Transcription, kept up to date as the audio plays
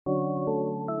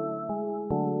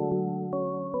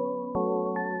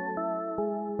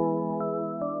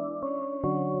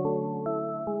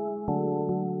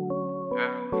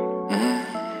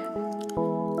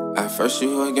first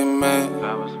you would get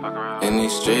mad in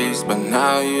these streets, but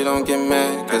now you don't get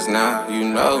mad, cause now you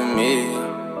know me.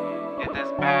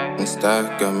 And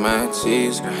stack up my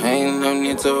cheese, ain't no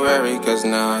need to worry, cause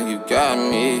now you got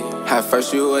me. At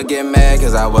first you would get mad,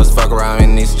 cause I was fuck around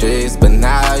in these streets, but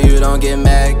now you don't get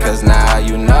mad, cause now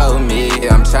you know me.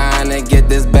 I'm trying to get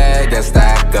this bag and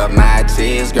stack up my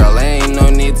cheese. Girl, ain't no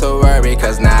need to worry,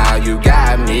 cause now you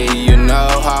got me. You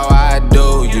know how I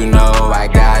do, you know I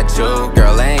got you.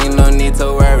 Girl, ain't no need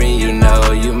to worry, you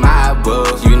know you my boo.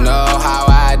 You know how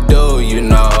I do, you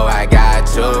know I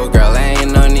got you. Girl,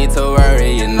 ain't no need to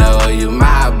worry, you know you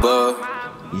my boo.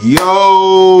 Yo,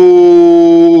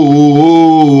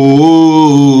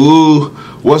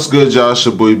 what's good, y'all? It's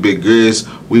your boy Big Grizz.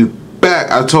 We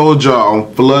back. I told y'all I'm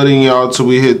flooding y'all till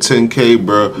we hit 10K,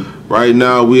 bro. Right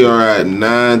now we are at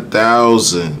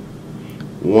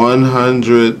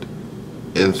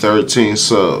 9,113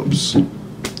 subs.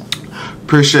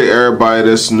 Appreciate everybody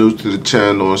that's new to the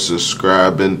channel and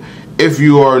subscribing. If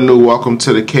you are new, welcome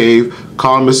to the cave.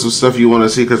 Comment some stuff you want to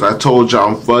see, because I told y'all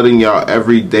I'm flooding y'all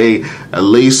every day, at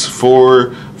least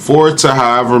four to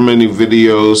however many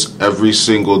videos every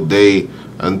single day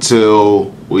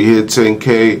until we hit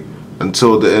 10K,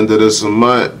 until the end of this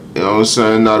month. You know what I'm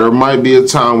saying? Now there might be a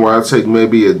time where I take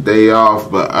maybe a day off,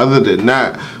 but other than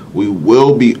that, we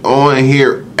will be on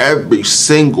here every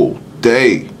single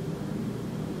day,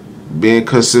 being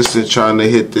consistent, trying to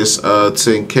hit this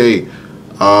 10K.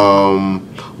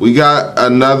 We got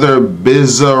another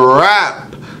BZRP.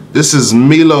 This is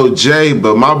MILO J,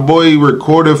 but my boy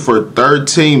recorded for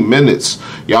 13 minutes.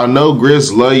 Y'all know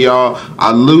Grizz love y'all.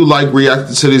 I do like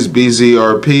reacting to this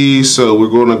BZRP, so we're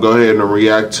gonna go ahead and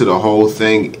react to the whole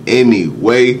thing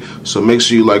anyway. So make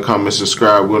sure you like, comment,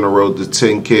 subscribe. We're on the road to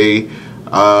 10K.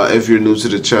 If you're new to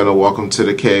the channel, welcome to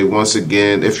the cave. Once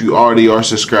again, if you already are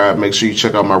subscribed, make sure you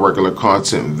check out my regular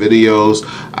content videos.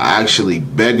 I actually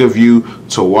beg of you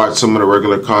to watch some of the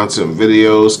regular content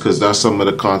videos, because that's some of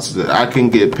the content that I can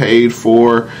get paid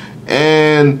for,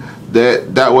 and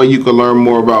that way you can learn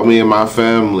more about me and my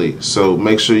family. So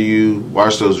make sure you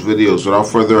watch those videos. Without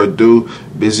further ado,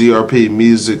 BZRP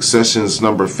Music Sessions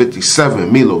number 57,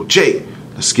 MILO J.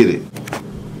 Let's get it.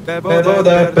 Debo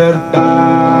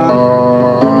despertar.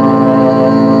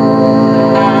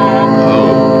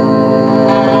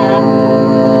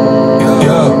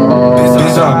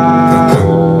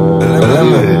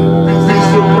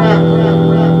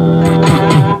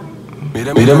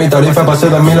 Miré mi tarifa, pasé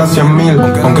de 1000 a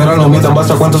 100.000. Aunque era lo mismo en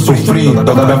base a cuánto sufrí.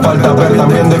 Todavía falta ver,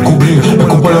 también descubrir.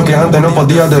 Escupo lo que antes no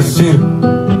podía decir.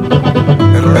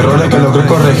 Errores que logré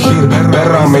corregir.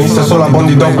 Perra, me hice sola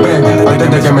Bondi 2P.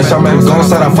 Antes de que me llamen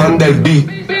Gonza, era fan del beat.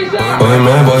 Hoy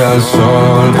me voy al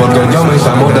sol, porque yo me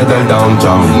llamo desde el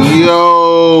downtown.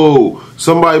 Yo,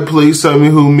 somebody please tell me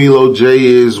who MILO J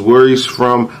is, where he's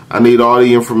from. I need all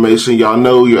the information. Y'all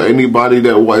know, anybody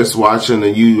that was watching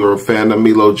and you are a fan of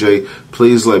MILO J,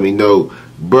 please let me know.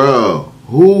 Bruh,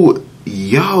 who,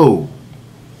 yo,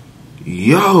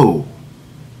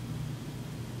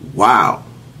 wow.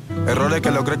 Errores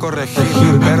que logré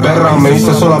corregir. Perra, me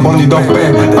hice sola Bondi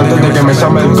 2P. Antes de que me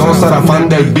llamen Gonza, era fan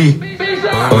del beat.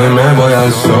 Hoy me voy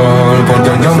al sol,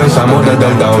 porque yo me llamo desde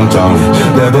el downtown.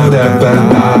 Debo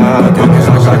despertar, porque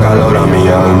hace calor a mi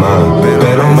alma.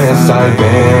 Pero me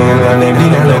salvé, la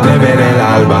neblina lo que ve en el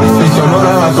alba. Si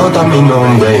sonora la cota mi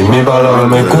nombre, y mi valor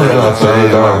me cubre la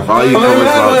celda. Hoy me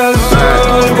voy al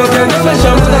sol, porque yo me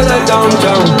llamo desde el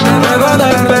downtown. Debo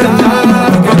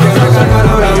despertar, porque hace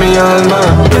calor a mi alma.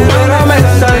 Pero me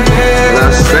salvé, la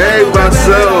neblina lo que ve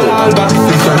en el alba.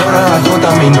 Si sonora la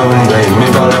cota mi nombre, y mi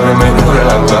valor me cubre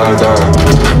la celda.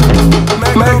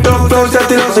 Metro flow, se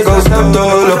tiro sin concepto.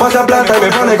 Lo pasa plata y me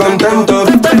pone contento.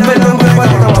 Perdón,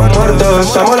 cuando estamos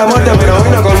muertos. Llamo la muerte pero hoy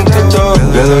no contesto.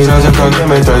 Le doy gracias a quien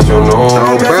me traicionó.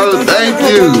 Oh, brother, thank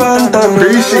you.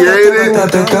 Appreciate it.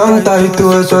 Te canta y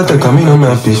tú eso este camino me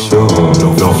afició.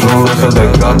 Los flows se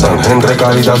desgastan, entre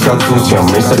caritas se ensucian.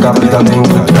 Me hice capital de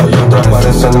industria y otras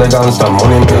parecen de Gansa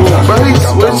Money mientras Buddy,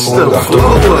 switch the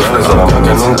flow.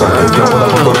 que nunca. El tiempo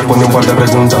tampoco responde un par de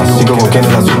preguntas. Sigo con quien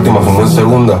en las últimas como en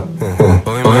segunda.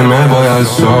 Hoy me voy al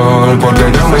sol,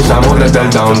 porque yo me llamo desde el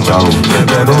downtown.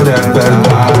 Debo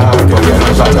despertar, porque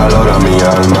no saca calor a mi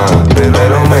alma.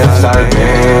 Pero me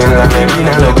salvé, la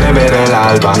neblina lo que ve el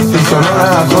alba. Si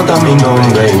sonora la cota mi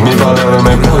nombre, y mi valor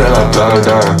me cubre la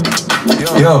plata.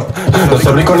 Yo, no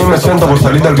soy rico ni me siento por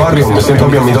salir del barrio. Me siento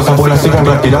bien, mis dos abuelas siguen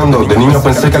respirando. De niño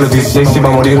pensé que a los 16 iba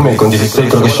a morirme. Y con 16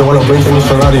 creo que llego a los 20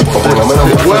 millonarios. O por lo menos...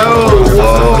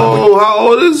 Whoa, how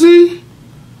old is he?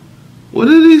 What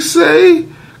did he say?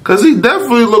 Cause he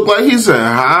definitely looked like he's in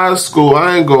high school.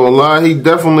 I ain't gonna lie, he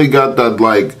definitely got that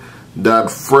like that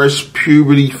fresh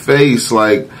puberty face,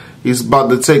 like he's about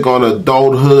to take on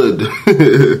adulthood.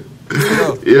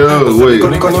 Yo, wait.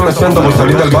 Me siento por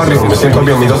salir del barrio, me siento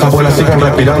bien, mis dos abuelas siguen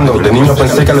respirando. De niño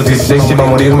pensé que a los 16 iba a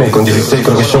morirme, con 16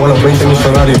 creo que llego a los 20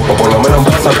 millonarios, o por lo menos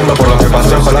vas sabiendo por lo que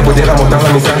pasé. Ojalá pudiera mostrarle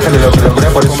a mis ángeles lo que logré,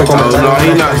 por eso comentaron que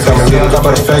mi vida está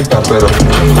perfecta, pero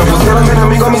me pusieron de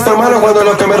enemigo a mis hermanos cuando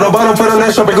los que me robaron fueron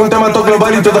ellos. Pegué un tema todo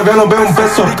global y todavía no veo un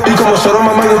peso, y como lloró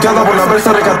mamá angustiada por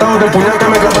haberse rescatado del puñal que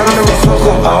me clavaron en mis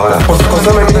ojos. Ahora, por sus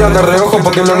cosas me miran de reojo,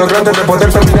 porque lo logré antes de poder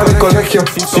terminar el colegio,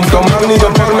 sin tomar ni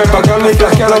doparme, pagar ni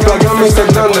plagiar, plagiarme y ser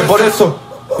grande, por eso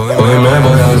hoy me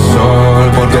voy al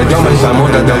sol, porque Dios me llamó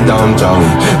desde el downtown.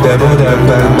 Debo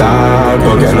despertar,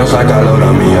 porque no saca calor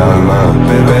a mi alma,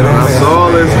 pero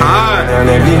la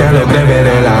neblina logré ver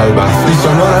el alba, y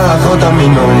sonora la jota mi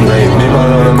nombre, y mi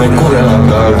valor me cubre la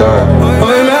plata.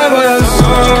 Hoy me voy al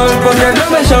sol, porque Dios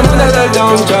me llamó desde el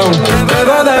downtown.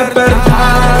 Debo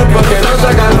despertar, porque no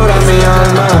saca calor a mi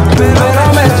alma, pero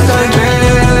me salvé,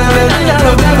 la neblina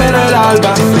logré ver el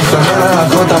alba, y sonora la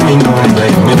jota mi nombre,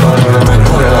 y mi valor me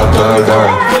cubre la plata.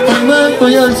 Hoy me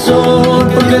voy al sol,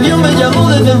 porque Dios me llamó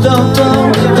desde el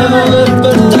downtown. Debo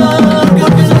despertar,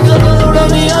 porque no saca calor a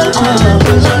mi alma,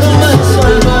 pero no me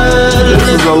salvé. This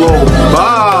is a little bob.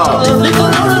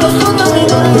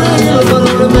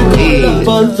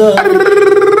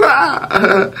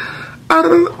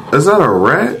 Is that a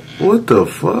rat? What the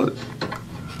fuck?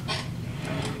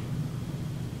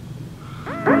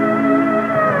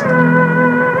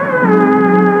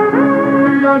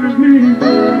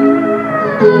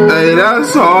 Hey,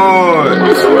 that's hard.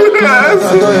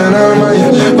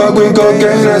 Paco y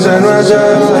cocaína se no es,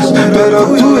 pero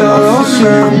tú ya lo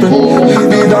siempre.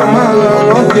 Vida mala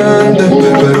no entiende,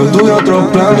 pero tú de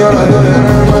otro plan y ahora estoy en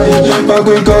el maíz.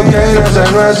 Paco y cocaína se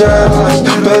no es,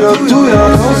 pero tú ya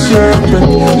lo siempre.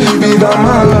 Vida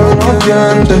mala no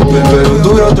entiende, pero tú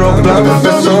de otro plan.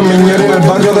 Empezó mi mierda en el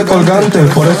barrio de Colgante,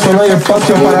 por eso no hay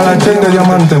espacio para la chain de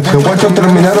diamante. Los guachos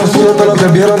terminaron siendo lo que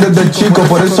vieron desde chico,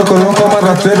 por eso conozco más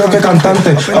rastrero que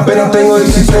cantante. Apenas tengo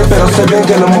 16, pero sé bien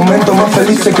que los momentos más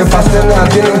felices que pasé nada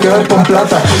tienen que ver con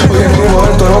plata. Hoy escribo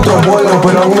esto en otro vuelo,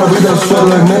 pero aún no vi el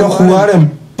suelo y menos jugar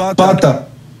en pata.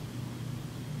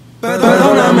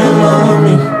 Perdóname,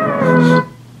 mami.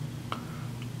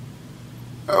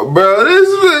 Bro,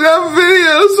 that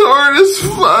video is hard as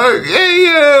fuck. Hey,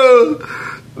 yo.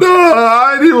 No, I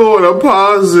didn't even want to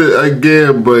pause it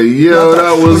again, but yo,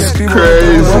 that was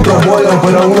crazy.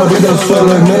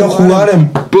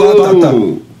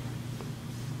 Boom.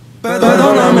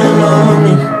 Perdóname,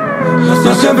 mami,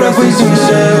 no siempre fui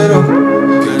sincero.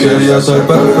 Quería ser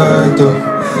perfecto,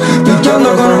 luchando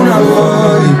con una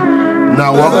body.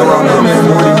 Now walk around that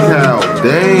booty cow.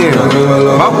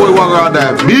 Damn. My boy walk around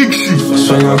that big shit.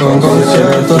 Sueño con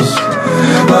conciertos,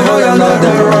 me voy a andar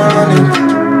de running.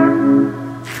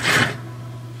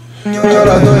 Y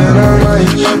ahora estoy en el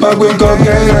maíz. Paco y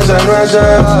cocaína se no es,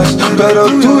 pero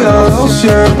tú ya lo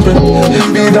siempre.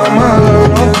 Vida mala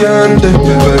no entiende,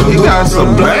 pero You got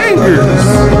some bangers.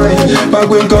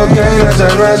 Paco y cocaína se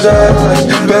no es,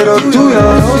 pero tú ya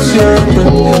lo siempre.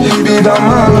 Vida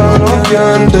mala no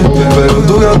entiende, pero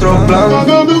tú de otro plan.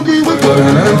 Estoy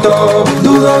en el top,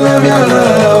 dudo de mi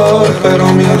alrededor, pero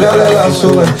mi realidad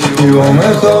sube. Vivo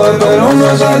mejor, pero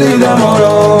no salí de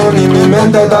morón, y mi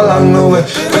mente está en las nubes.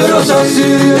 Pero es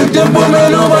así, el tiempo me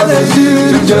lo va a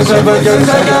decir. Yo sé por quién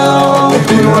se quedó,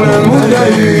 vivo en el mundo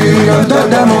ahí, antes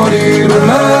de morirme.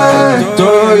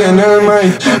 Estoy en el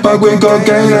maíz, Paco y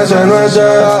cocaína se no es,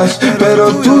 pero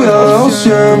tú ya lo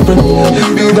siempre.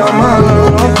 Vida mala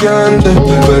no entiende,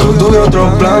 pero tú de otro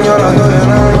plan y ahora estoy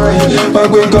en el maíz.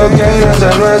 Paco y cocaína se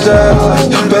no es,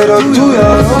 pero tú ya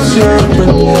lo siempre.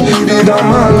 Vida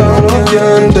mala no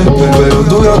entiende, pero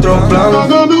tú de otro plan.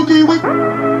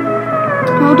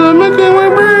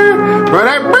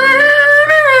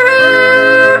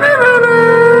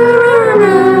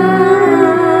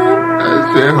 That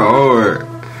shit hard.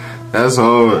 That's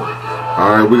hard.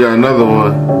 Alright, we got another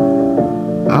one.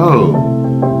 Oh.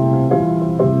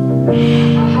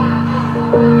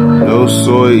 No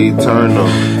soy eternal.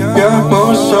 Mi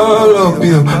amor solo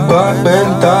pido paz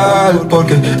mental,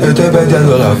 porque te estoy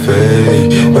perdiendo la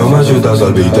fe. No me ayudas a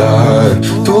olvidar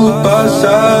tu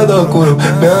pasado oscuro,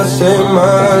 me hace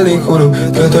mal y juro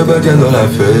que estoy perdiendo la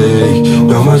fe.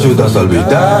 No me ayudas a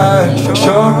olvidar.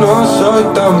 Yo no soy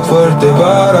tan fuerte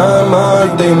para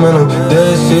amarte y menos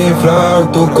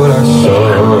descifrar tu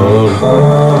corazón.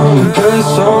 Que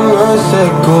eso no es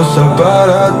excusa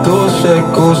para tus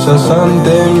excusas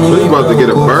ante mí. You about to get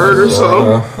a bird or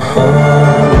something?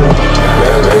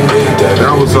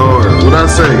 That was hard. What'd I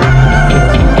say?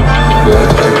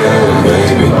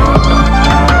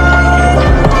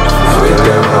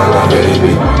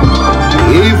 baby.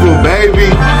 Evil, baby.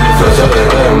 Flow de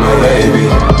remo, baby.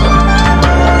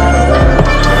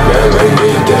 Me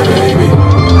vendiste, baby.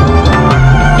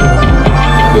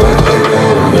 Yo estoy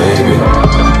bien, baby.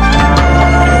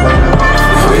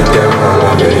 Fuiste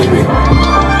mala, baby.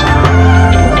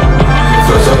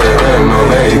 Flow de remo,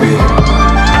 baby.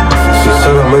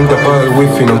 Sinceramente apaga el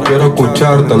wifi, no quiero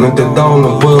escucharte. No he intentado,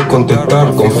 no puedo contestar.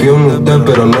 Confío en usted,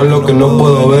 pero no es lo que no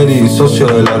puedo ver y disocio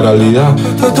de la realidad.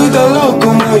 Yo estoy tan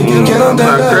loco, man, quiero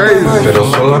entender, pero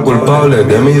son las culpables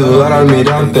de mi dudar al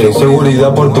mirarte.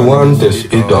 Inseguridad por tu antes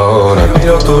y tu ahora.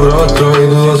 Miro tu rostro y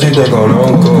dudo si te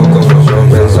conozco. Como yo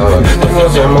pensaba, tengo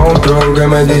ese monstruo que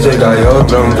me dice que hay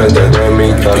otro enfrente de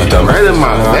mi cara. Right in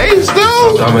my face,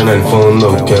 dude. Sabe en el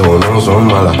fondo que vos no son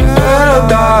malas, pero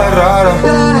está raro.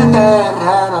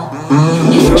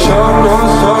 Yo no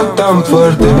soy tan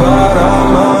fuerte para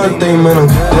amarte y menos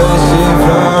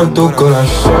descifrar tu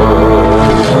corazón.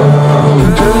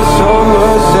 Eso no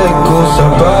es excusa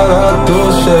para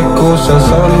tus excusas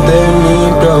ante mi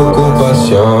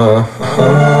preocupación.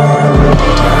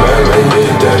 Me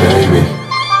vendiste, baby.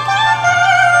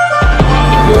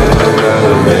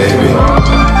 Baby.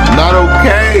 Not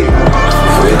okay.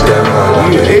 Fuiste mala,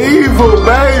 You baby. evil,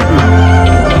 baby.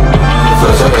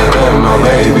 Flow de remo,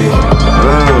 baby.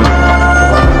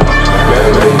 Me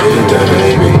vendiste,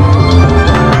 baby.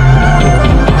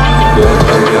 Yo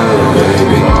estoy bien,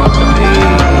 baby.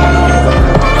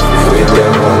 Fuiste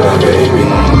mala, baby.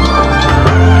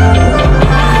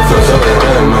 Flow de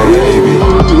remo, baby.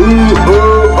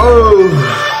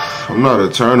 I'm not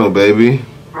eternal, baby.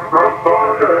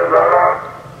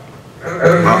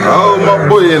 Oh, my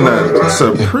boy in that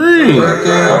Supreme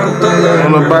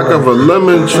on the back of a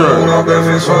lemon truck.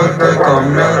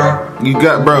 You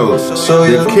got, bro,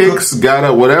 the kicks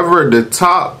gotta, whatever the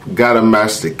top gotta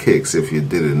match the kicks. If you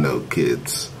didn't know,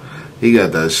 kids, he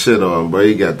got that shit on, bro.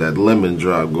 He got that lemon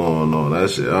drop going on. That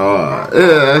shit hard.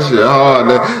 Yeah, that shit hard.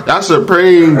 That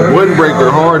Supreme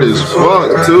windbreaker hard as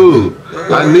fuck too.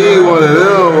 I need one of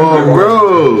them,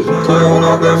 bro.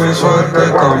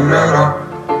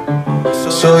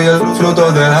 Soy el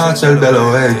fruto del hacer del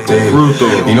oeste. Fruto.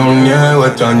 Y no niego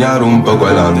extrañar un poco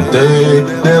el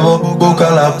antes. Debo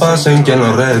buscar la paz en quien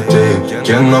no reste,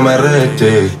 quien no me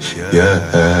reste.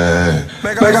 Yeah.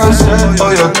 Me cansé,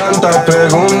 odio tantas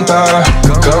preguntas.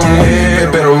 Cambié,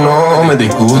 pero no me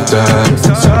disgusta.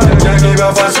 Sabía que iba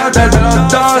a pasar desde los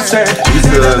 12.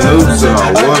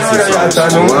 Ahora ya está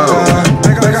nunca.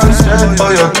 Me cansé,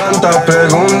 odio tantas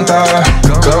preguntas.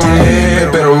 Cambié,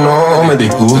 pero no me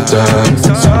disgusta.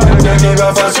 Sabía que iba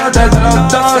a pasar desde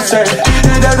los 12.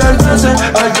 Y desde entonces,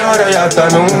 ahora ya hasta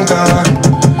nunca.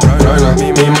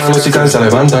 Mi mano si cansa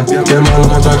levantan. Que el mano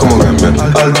me trae como Gamber.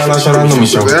 Al bala llorando mi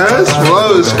show. That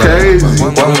flow is crazy.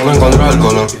 Cuando no encontró el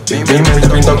color, mi mente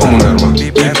pintó como un arma.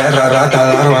 Mi perra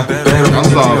rata alarma. Pero I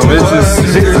saw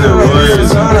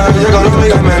bitches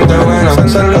económicamente buena.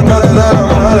 Ser los platos de la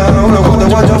mala. Unos cuantos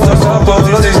guachos sapos.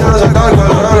 Los hicieron saltar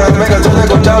cuadrones. Me cansé de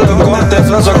escuchar los cortes.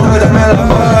 Franzo, cómeteme la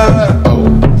bala.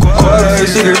 Y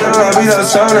si vivieron la vida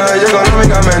sana y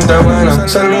económicamente buena.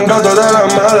 Ser un rato de la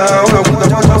mala. Unos cuantos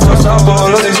guachos sapos.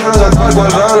 Los hicieron saltar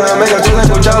cuadrones. Me cansé de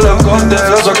escuchar los cortes.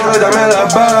 Los socorros y también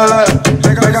las balas.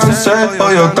 Me cansé,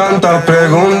 odio tantas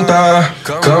preguntas.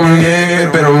 Cambié,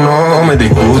 pero no me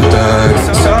disgusta.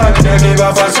 Sabía que iba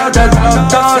a pasar desde los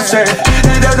 12.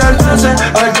 Y desde entonces,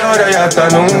 ahora y hasta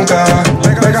nunca.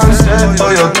 Me cansé,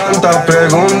 odio tantas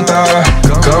preguntas.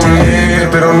 Cambié,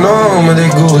 pero no me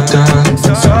disgusta.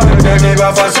 Sabía que iba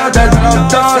a pasar desde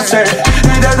los 12.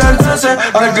 Y desde entonces,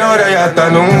 ahora y hasta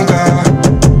nunca.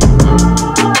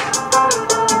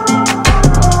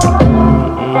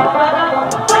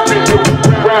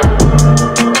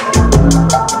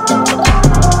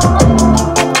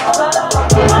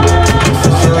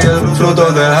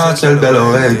 Fruto del hacer del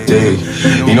oeste.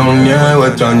 Y no niego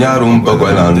extrañar un poco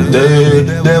el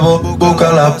antes. Debo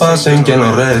buscar la paz en quien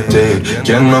no reste,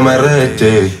 quien no me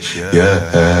reste.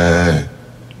 Yeah.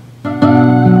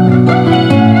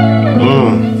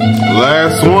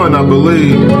 Last one, I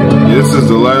believe. This is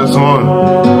the last one.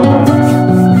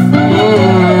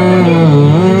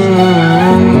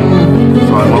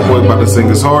 My boy about to sing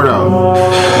his heart out.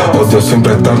 Odio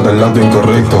siempre estar del lado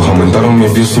incorrecto. Aumentaron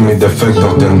mis views y mis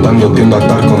defectos. Tiendo a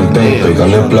estar contento y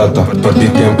gané plata. Perdí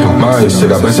tiempo, más sé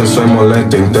que a veces soy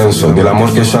molesto, intenso. Y el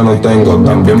amor que ya no tengo,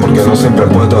 también porque no siempre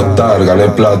puedo estar. Gané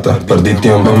plata, perdí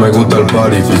tiempo. Me gusta el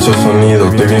party, picho sonido.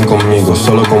 Estoy bien conmigo,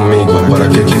 solo conmigo. ¿Para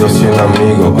qué quiero 100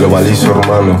 amigos? Globalizo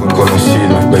hermano,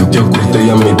 conocido. Mentí, oculté y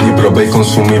admití, probé y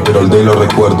consumí. Pero el day lo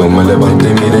recuerdo. Me levanté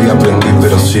y miré y aprendí,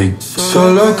 pero sí.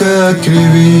 Solo queda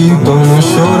escribir para no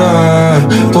llorar.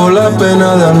 por la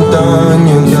pena de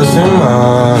antaño que hace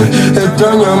mal.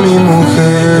 Extraño a mi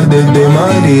mujer desde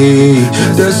Madrid.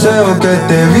 Deseo que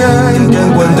esté bien, que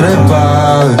encuentre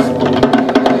paz.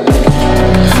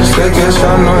 Sé que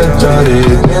ya no estaré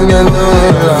teniendo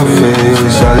de la fe.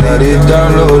 Sale ahorita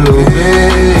lo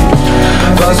logré.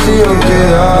 Vacíos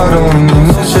quedaron y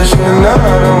no se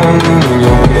llenaron.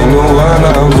 Niños que no van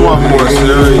a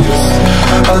volver.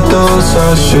 A todos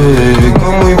ayer,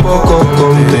 con muy poco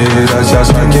conté. Gracias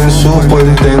a quien supo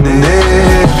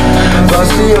entender.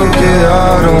 Vacíos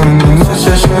quedaron y no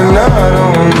se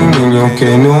llenaron. Niños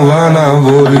que no van a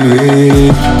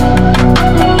volver.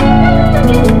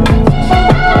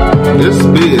 This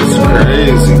beat is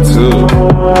crazy too.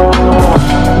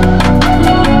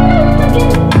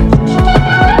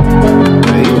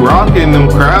 He rocking them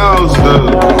crowds though.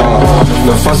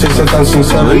 No es fácil ser tan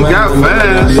sincero. He got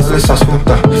fans. Les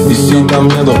asusta y sí da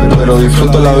miedo, pero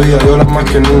disfruto la vida y ahora más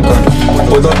que nunca.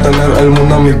 Puedo tener el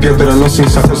mundo a mis pies, pero no sin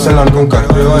sacársela nunca.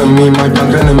 Creo en mí, más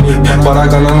que en mí, para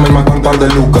ganarme más que un par de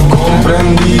lucas.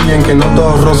 Comprendí bien que no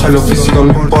todo rosa y lo físico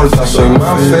no importa. Soy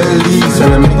más feliz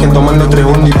en mí que tomando 3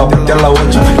 undi pa' patear la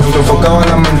bocha. Aunque enfocaba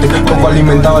la mente, poco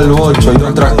alimentaba el bocho y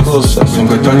otras cosas.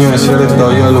 Aunque extraño decir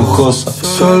todavía lujosa.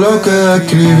 Solo queda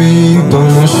escribir para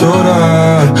no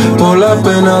llorar por la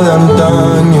pena de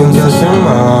antaño que hace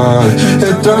mal.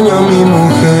 Extraño a mi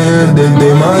mujer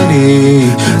desde Madrid.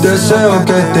 Deseo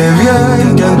que esté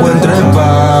bien, que encuentre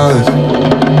paz.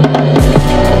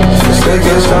 Sé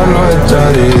que ya no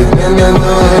estaré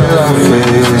teniendo de la fe.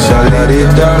 Sale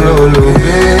ahorita lo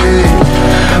logré.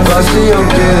 Vacíos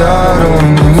quedaron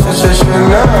y no se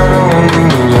llenaron.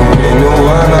 Niños que no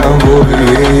van a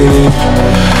volver.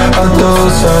 A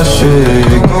todos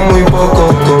ayer, con muy poco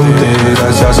conté.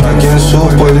 Gracias a quien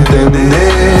supo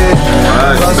entender.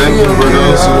 Vacíos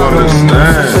quedaron y no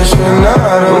se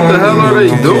llenaron. What the hell are they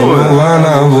Niños que doing? no van a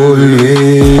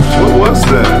volver. What was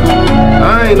that?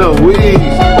 I ain't no weed.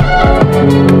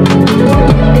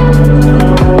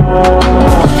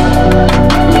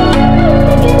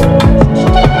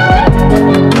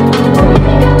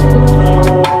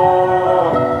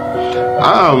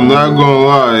 I'm not gonna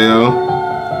lie, yo.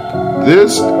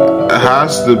 This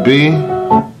has to be,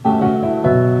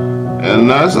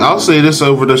 and I'll say this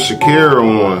over the Shakira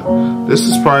one. This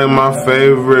is probably my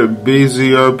favorite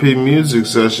BZRP music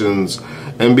sessions.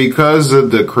 And because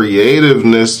of the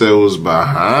creativeness that was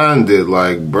behind it,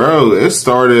 like, bro, it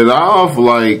started off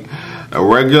like a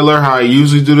regular, how I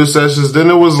usually do the sessions. Then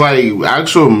it was like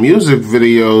actual music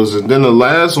videos. And then the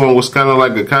last one was kind of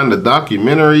like a kind of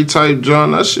documentary type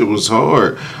joint. That shit was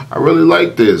hard. I really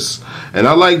like this. And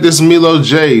I like this MILO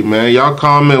J, man. Y'all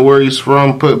comment where he's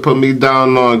from. Put me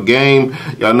down on game.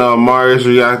 Y'all know Amari's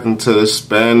reacting to the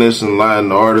Spanish and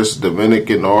Latin artists,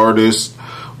 Dominican artists,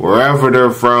 wherever they're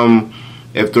from.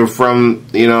 If they're from,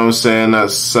 you know what I'm saying,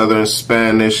 that Southern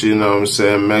Spanish, you know what I'm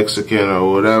saying, Mexican or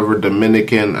whatever,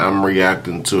 Dominican, I'm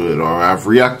reacting to it, or I've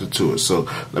reacted to it. So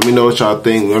let me know what y'all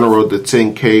think. We're on the road to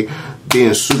 10K,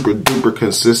 being super duper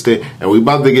consistent, and we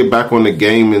about to get back on the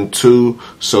game in 2.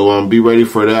 So be ready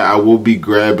for that. I will be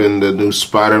grabbing the new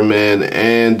Spider-Man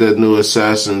and the new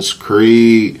Assassin's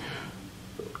Creed.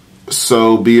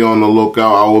 So be on the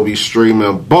lookout. I will be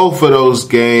streaming both of those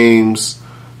games.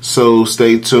 So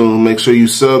stay tuned. Make sure you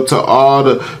sub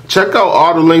to check out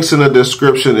all the links in the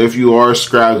description if you are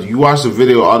subscribed. If you watch the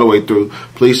video all the way through,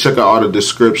 please check out all the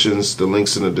descriptions, the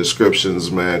links in the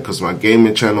descriptions, man, because my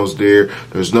gaming channel's there.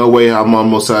 There's no way I'm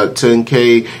almost at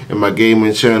 10K and my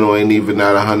gaming channel ain't even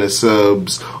at 100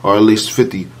 subs or at least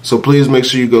 50. So please make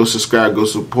sure you go subscribe, go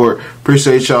support.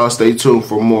 Appreciate y'all. Stay tuned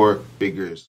for more Big Grizz.